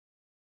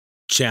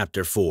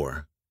Chapter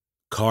 4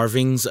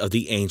 Carvings of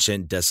the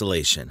Ancient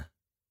Desolation.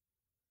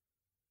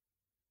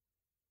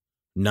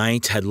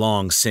 Night had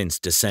long since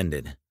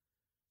descended.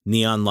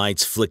 Neon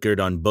lights flickered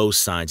on both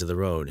sides of the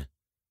road.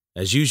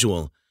 As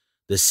usual,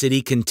 the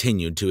city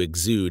continued to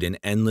exude an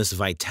endless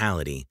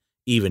vitality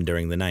even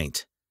during the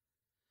night.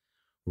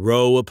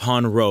 Row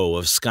upon row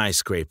of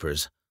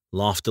skyscrapers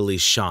loftily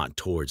shot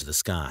towards the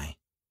sky.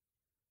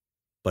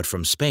 But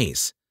from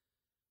space,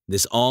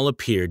 this all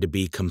appeared to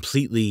be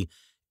completely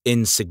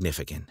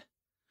insignificant,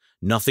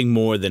 nothing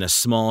more than a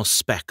small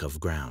speck of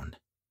ground.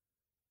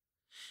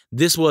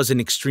 This was an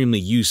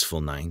extremely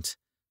useful night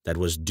that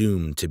was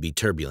doomed to be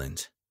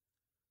turbulent.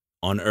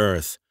 On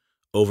Earth,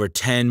 over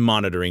 10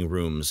 monitoring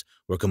rooms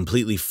were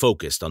completely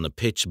focused on the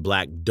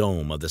pitch-black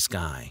dome of the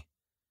sky.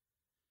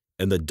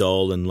 In the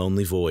dull and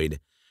lonely void,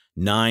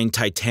 9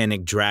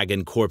 titanic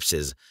dragon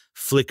corpses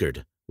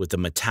flickered with a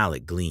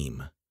metallic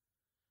gleam.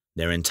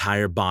 Their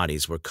entire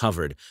bodies were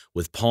covered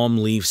with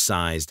palm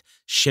leaf-sized,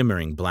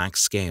 shimmering black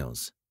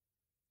scales.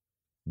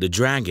 The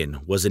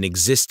dragon was an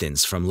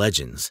existence from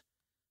legends.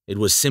 It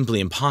was simply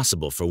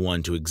impossible for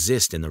one to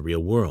exist in the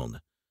real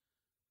world.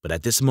 But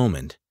at this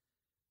moment,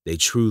 they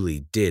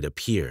truly did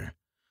appear,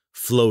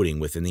 floating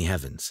within the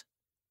heavens.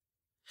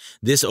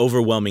 This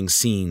overwhelming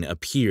scene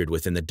appeared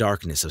within the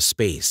darkness of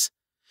space,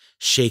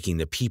 shaking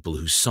the people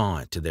who saw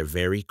it to their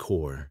very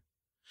core.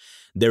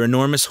 Their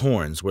enormous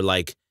horns were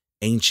like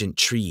ancient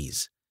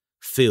trees,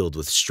 filled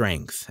with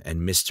strength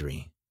and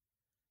mystery.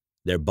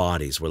 Their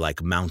bodies were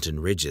like mountain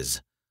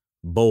ridges,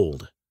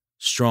 bold,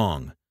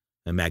 strong,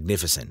 and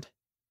magnificent.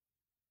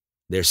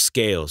 Their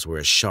scales were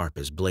as sharp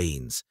as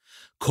blades,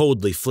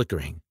 coldly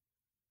flickering.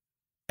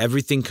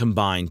 Everything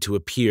combined to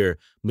appear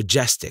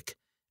majestic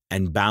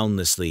and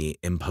boundlessly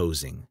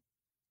imposing.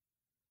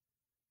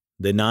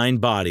 The 9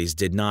 bodies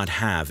did not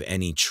have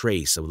any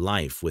trace of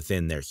life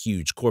within their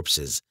huge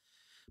corpses,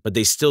 but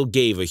they still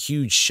gave a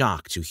huge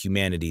shock to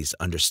humanity's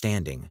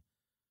understanding,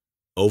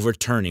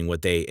 overturning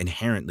what they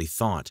inherently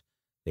thought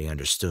they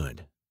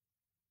understood.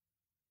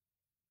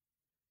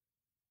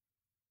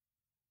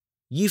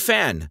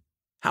 "Yefan,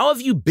 how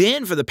have you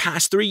been for the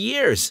past 3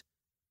 years?"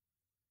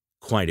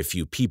 Quite a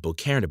few people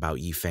cared about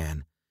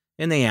Yefan,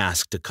 and they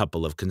asked a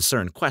couple of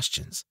concerned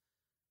questions.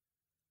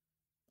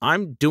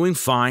 "I'm doing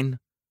fine.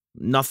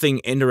 Nothing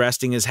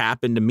interesting has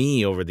happened to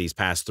me over these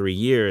past 3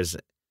 years.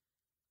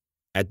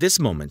 At this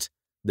moment,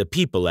 the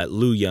people at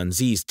Lu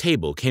Yunzi's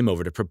table came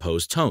over to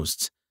propose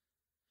toasts.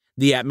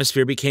 The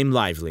atmosphere became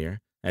livelier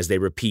as they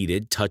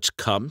repeated, touched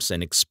cups,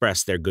 and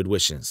expressed their good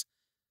wishes.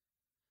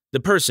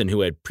 The person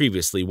who had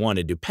previously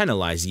wanted to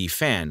penalize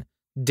Yefan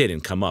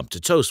didn't come up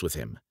to toast with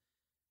him.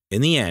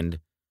 In the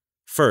end,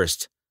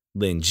 first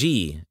Lin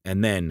Ji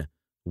and then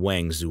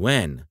Wang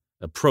Zuen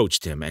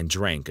approached him and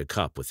drank a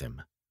cup with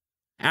him.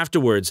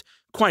 Afterwards,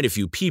 quite a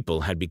few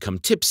people had become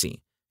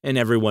tipsy, and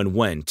everyone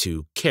went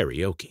to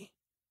karaoke.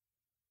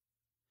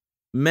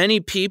 "Many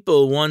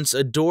people once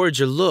adored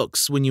your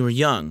looks when you were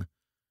young.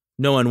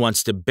 No one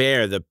wants to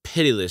bear the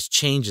pitiless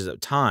changes of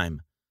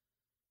time.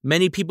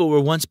 Many people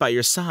were once by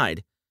your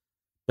side,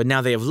 but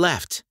now they have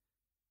left.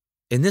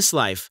 In this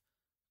life,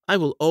 I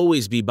will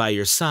always be by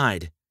your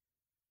side."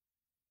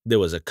 There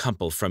was a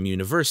couple from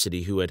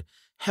university who had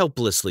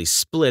helplessly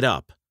split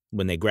up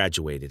when they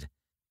graduated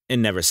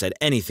and never said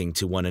anything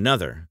to one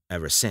another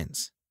ever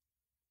since.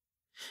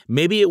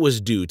 Maybe it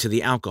was due to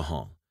the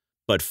alcohol,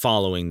 but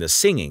following the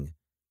singing,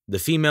 the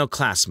female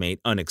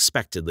classmate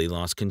unexpectedly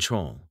lost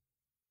control.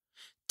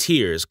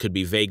 Tears could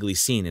be vaguely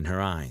seen in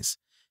her eyes,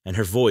 and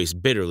her voice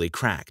bitterly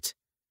cracked.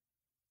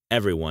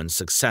 Everyone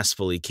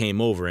successfully came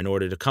over in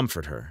order to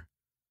comfort her.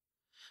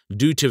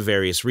 Due to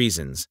various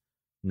reasons,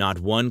 not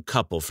one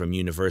couple from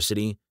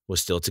university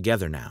was still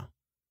together now.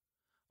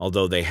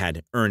 Although they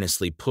had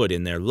earnestly put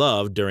in their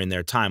love during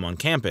their time on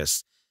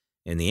campus,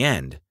 in the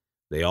end,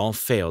 they all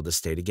failed to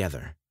stay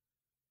together.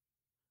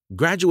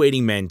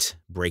 Graduating meant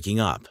breaking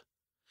up.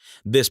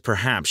 This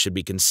perhaps should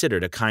be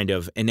considered a kind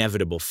of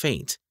inevitable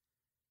fate.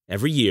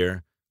 Every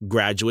year,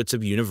 graduates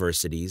of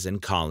universities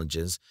and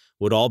colleges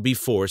would all be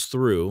forced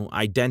through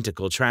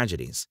identical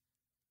tragedies.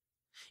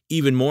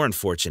 Even more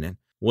unfortunate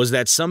was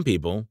that some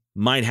people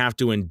might have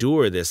to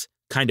endure this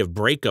kind of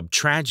breakup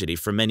tragedy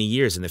for many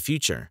years in the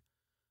future,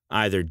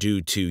 either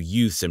due to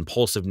youth's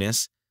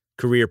impulsiveness,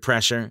 career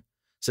pressure,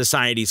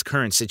 society's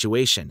current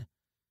situation,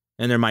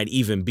 and there might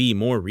even be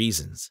more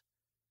reasons.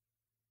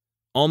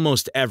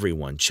 Almost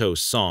everyone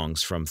chose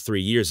songs from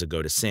 3 years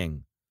ago to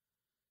sing.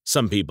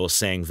 Some people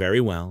sang very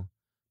well,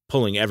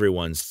 pulling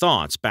everyone's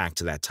thoughts back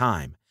to that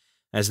time,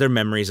 as their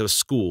memories of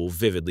school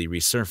vividly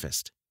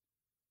resurfaced.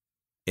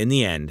 In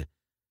the end,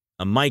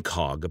 a mic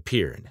hog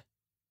appeared.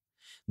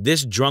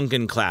 This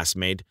drunken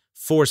classmate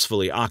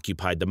forcefully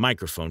occupied the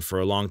microphone for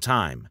a long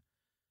time,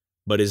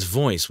 but his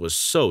voice was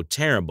so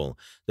terrible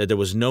that there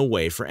was no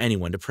way for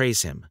anyone to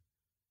praise him.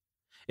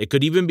 It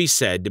could even be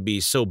said to be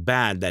so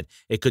bad that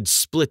it could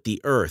split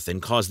the earth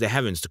and cause the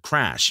heavens to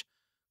crash,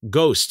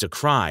 ghosts to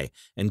cry,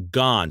 and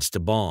gods to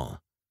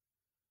bawl.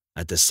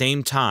 At the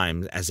same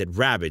time as it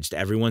ravaged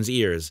everyone's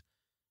ears,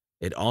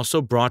 it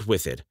also brought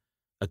with it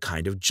a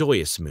kind of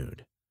joyous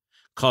mood,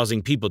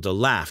 causing people to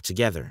laugh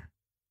together.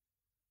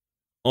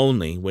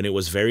 Only when it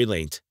was very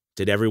late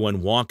did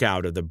everyone walk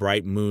out of the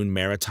Bright Moon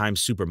Maritime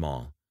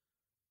Supermall.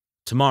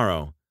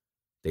 Tomorrow,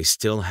 they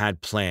still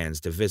had plans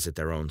to visit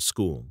their own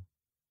school.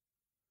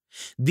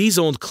 These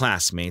old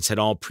classmates had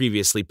all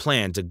previously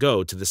planned to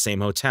go to the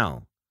same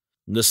hotel.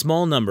 The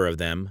small number of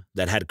them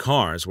that had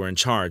cars were in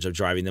charge of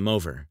driving them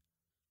over.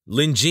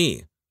 "Lin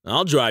Ji,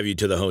 I'll drive you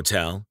to the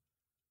hotel."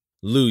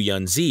 Lu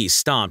Yunzi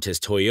stopped his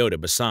Toyota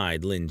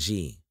beside Lin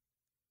Ji.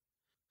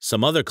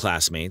 Some other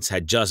classmates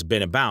had just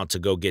been about to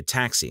go get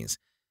taxis.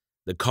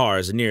 The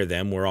cars near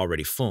them were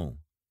already full.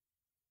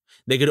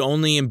 They could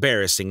only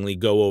embarrassingly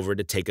go over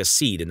to take a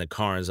seat in the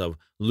cars of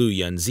Lu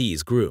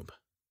Yunzi's group.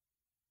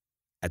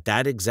 At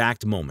that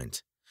exact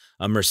moment,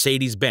 a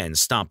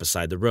Mercedes-Benz stopped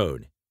beside the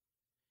road.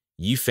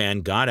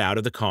 Yefan got out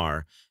of the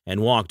car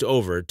and walked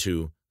over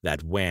to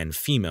that wan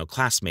female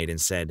classmate and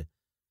said,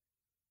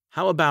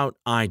 "How about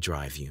I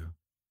drive you?"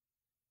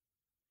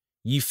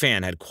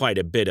 Yefan had quite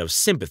a bit of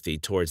sympathy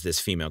towards this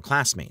female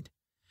classmate.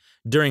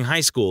 During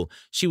high school,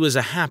 she was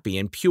a happy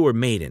and pure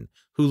maiden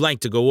who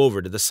liked to go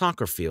over to the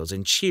soccer fields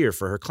and cheer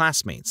for her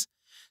classmates,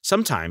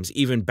 sometimes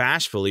even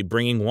bashfully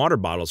bringing water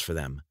bottles for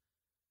them.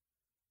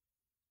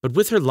 But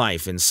with her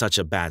life in such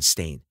a bad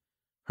state,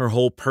 her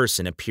whole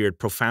person appeared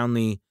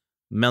profoundly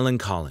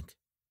melancholic.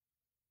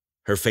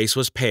 Her face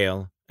was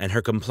pale, and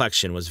her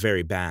complexion was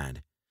very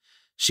bad.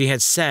 She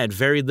had said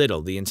very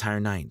little the entire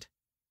night.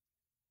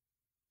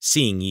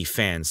 Seeing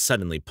Yefan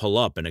suddenly pull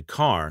up in a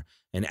car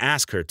and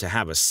ask her to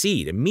have a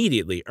seat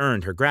immediately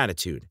earned her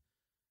gratitude,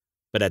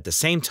 but at the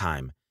same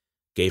time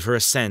gave her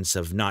a sense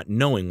of not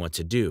knowing what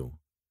to do.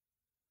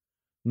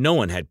 No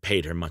one had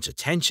paid her much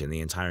attention the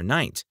entire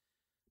night,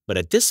 but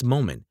at this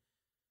moment,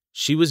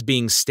 she was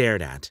being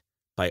stared at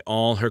by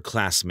all her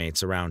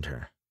classmates around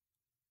her.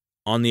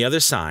 On the other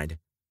side,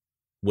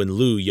 when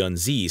Lu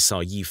Yunzi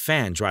saw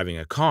Yefan driving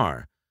a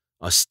car,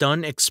 a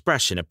stunned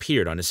expression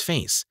appeared on his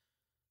face,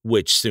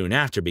 which soon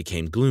after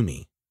became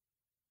gloomy.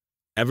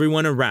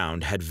 Everyone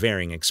around had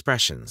varying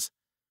expressions.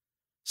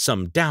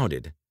 Some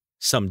doubted,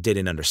 some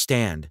didn't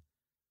understand,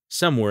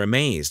 some were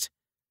amazed,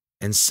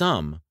 and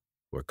some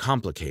were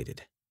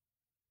complicated.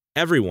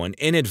 Everyone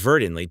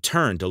inadvertently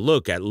turned to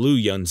look at Lu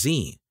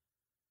Yunzi.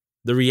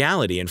 The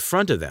reality in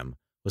front of them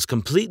was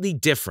completely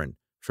different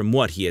from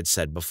what he had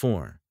said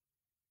before.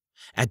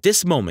 At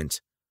this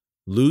moment,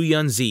 Lu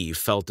Yunzi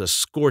felt a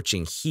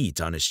scorching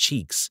heat on his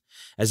cheeks,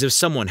 as if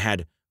someone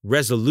had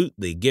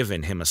resolutely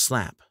given him a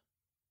slap.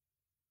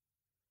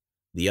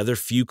 The other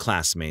few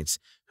classmates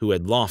who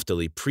had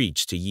loftily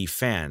preached to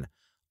Yefan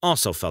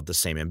also felt the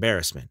same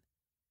embarrassment.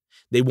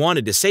 They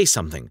wanted to say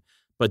something,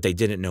 but they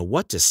didn't know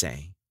what to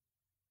say.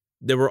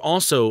 There were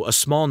also a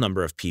small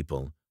number of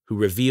people who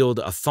revealed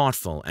a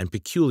thoughtful and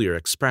peculiar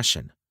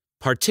expression,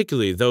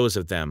 particularly those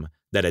of them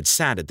that had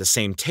sat at the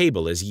same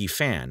table as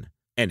Yefan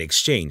and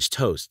exchanged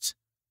toasts.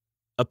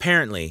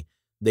 Apparently,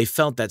 they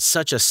felt that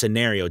such a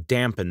scenario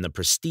dampened the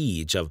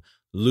prestige of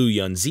Lu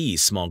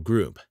Yunzi's small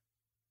group.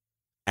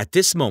 At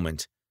this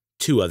moment,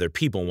 two other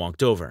people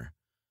walked over,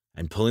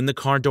 and pulling the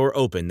car door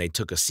open, they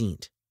took a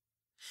seat.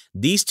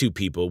 These two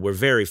people were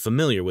very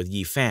familiar with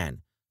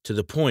Yefan, to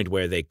the point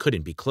where they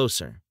couldn't be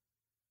closer.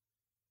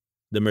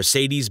 The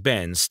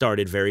Mercedes-Benz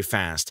started very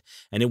fast,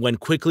 and it went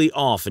quickly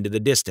off into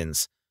the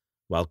distance,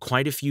 while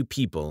quite a few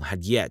people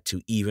had yet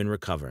to even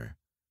recover.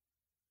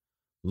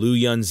 Lu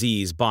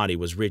Yunzi's body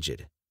was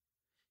rigid.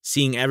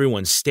 Seeing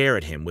everyone stare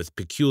at him with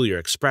peculiar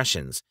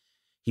expressions,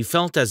 he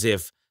felt as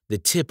if the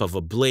tip of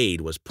a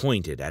blade was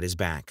pointed at his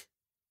back.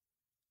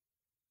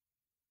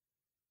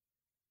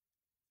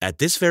 At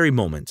this very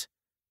moment,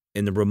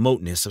 in the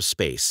remoteness of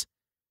space,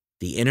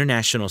 the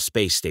International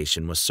Space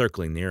Station was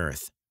circling the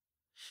Earth.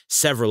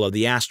 Several of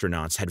the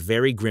astronauts had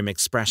very grim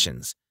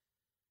expressions.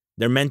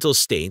 Their mental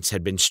states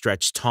had been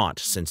stretched taut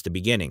since the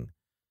beginning.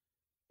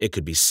 It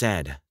could be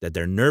said that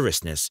their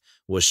nervousness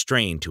was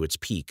strained to its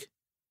peak.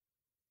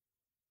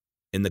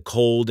 In the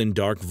cold and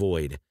dark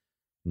void,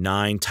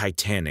 9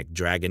 titanic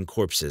dragon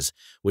corpses,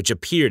 which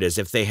appeared as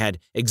if they had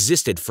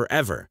existed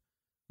forever,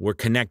 were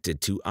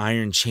connected to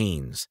iron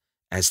chains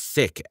as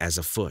thick as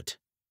a foot.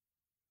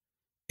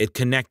 It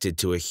connected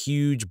to a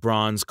huge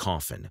bronze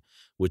coffin,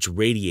 which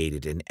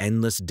radiated an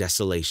endless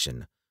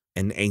desolation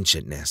and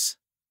ancientness.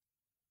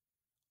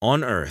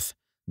 On Earth,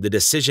 the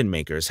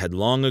decision-makers had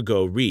long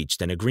ago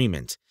reached an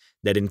agreement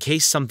that in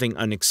case something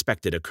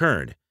unexpected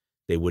occurred,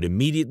 they would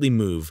immediately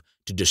move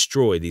to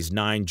destroy these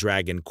 9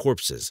 dragon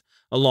corpses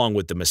along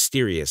with the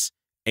mysterious,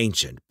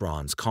 ancient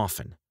bronze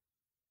coffin.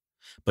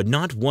 But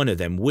not one of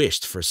them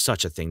wished for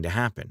such a thing to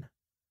happen.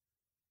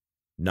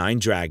 9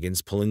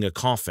 dragons pulling a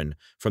coffin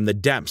from the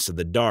depths of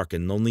the dark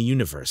and lonely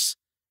universe.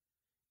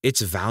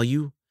 Its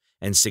value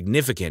and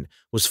significance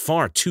was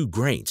far too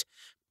great,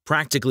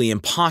 practically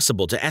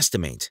impossible to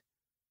estimate.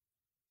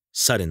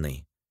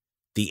 Suddenly,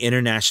 the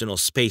International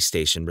Space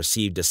Station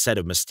received a set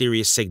of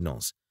mysterious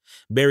signals,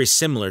 very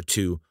similar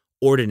to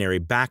ordinary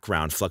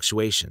background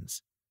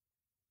fluctuations.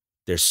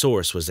 Their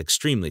source was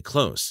extremely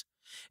close.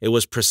 It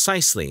was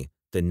precisely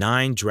the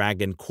 9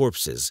 dragon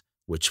corpses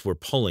which were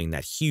pulling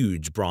that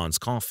huge bronze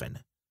coffin.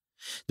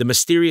 The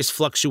mysterious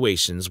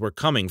fluctuations were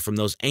coming from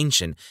those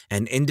ancient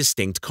and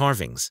indistinct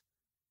carvings.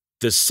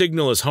 "The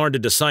signal is hard to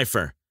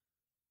decipher."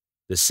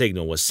 The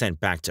signal was sent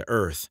back to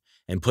Earth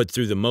and put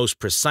through the most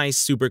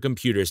precise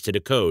supercomputers to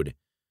decode,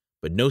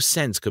 but no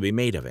sense could be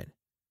made of it.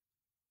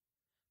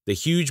 The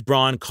huge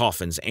bronze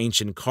coffin's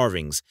ancient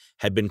carvings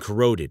had been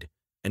corroded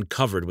and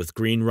covered with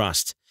green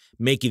rust,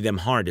 making them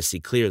hard to see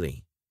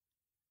clearly.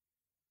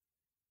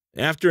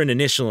 After an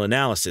initial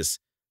analysis,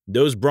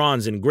 those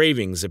bronze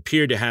engravings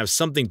appeared to have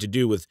something to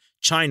do with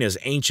China's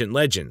ancient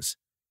legends.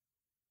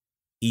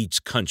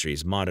 Each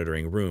country's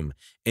monitoring room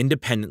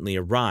independently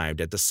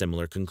arrived at the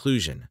similar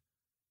conclusion.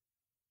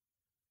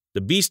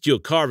 The bestial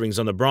carvings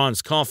on the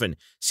bronze coffin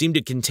seemed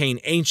to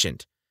contain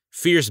ancient,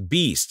 fierce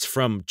beasts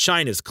from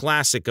China's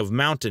classic of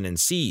mountain and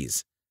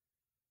seas.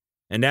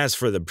 And as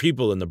for the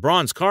people in the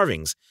bronze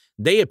carvings,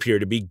 they appear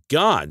to be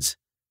gods.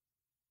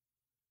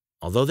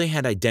 Although they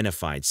had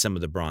identified some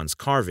of the bronze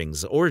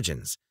carvings'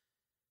 origins,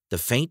 the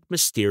faint,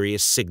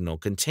 mysterious signal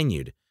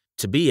continued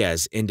to be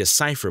as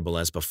indecipherable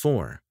as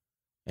before,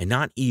 and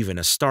not even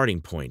a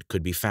starting point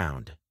could be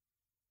found.